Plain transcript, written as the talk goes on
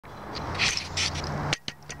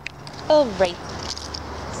Alright,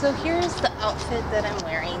 so here's the outfit that I'm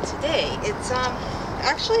wearing today. It's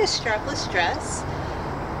actually a strapless dress,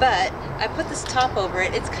 but I put this top over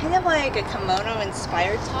it. It's kind of like a kimono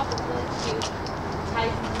inspired top. It's really cute,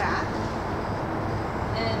 ties in the back,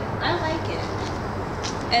 and I like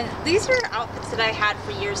it. And these are outfits that I had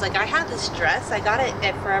for years. Like, I had this dress, I got it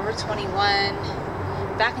at Forever 21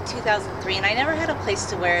 back in 2003, and I never had a place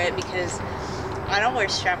to wear it because I don't wear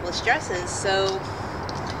strapless dresses. So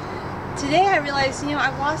today I realized,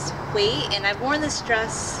 I've lost weight, and I've worn this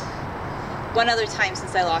dress one other time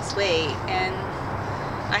since I lost weight, and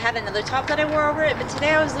I had another top that I wore over it, but today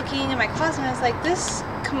I was looking in my closet and I was like, this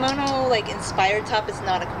kimono inspired top is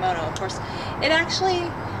not a kimono. Of course, it actually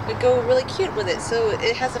would go really cute with it. So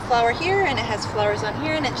it has a flower here and it has flowers on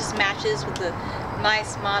here, and it just matches with the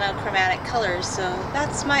nice monochromatic colors. So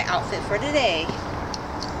that's my outfit for today.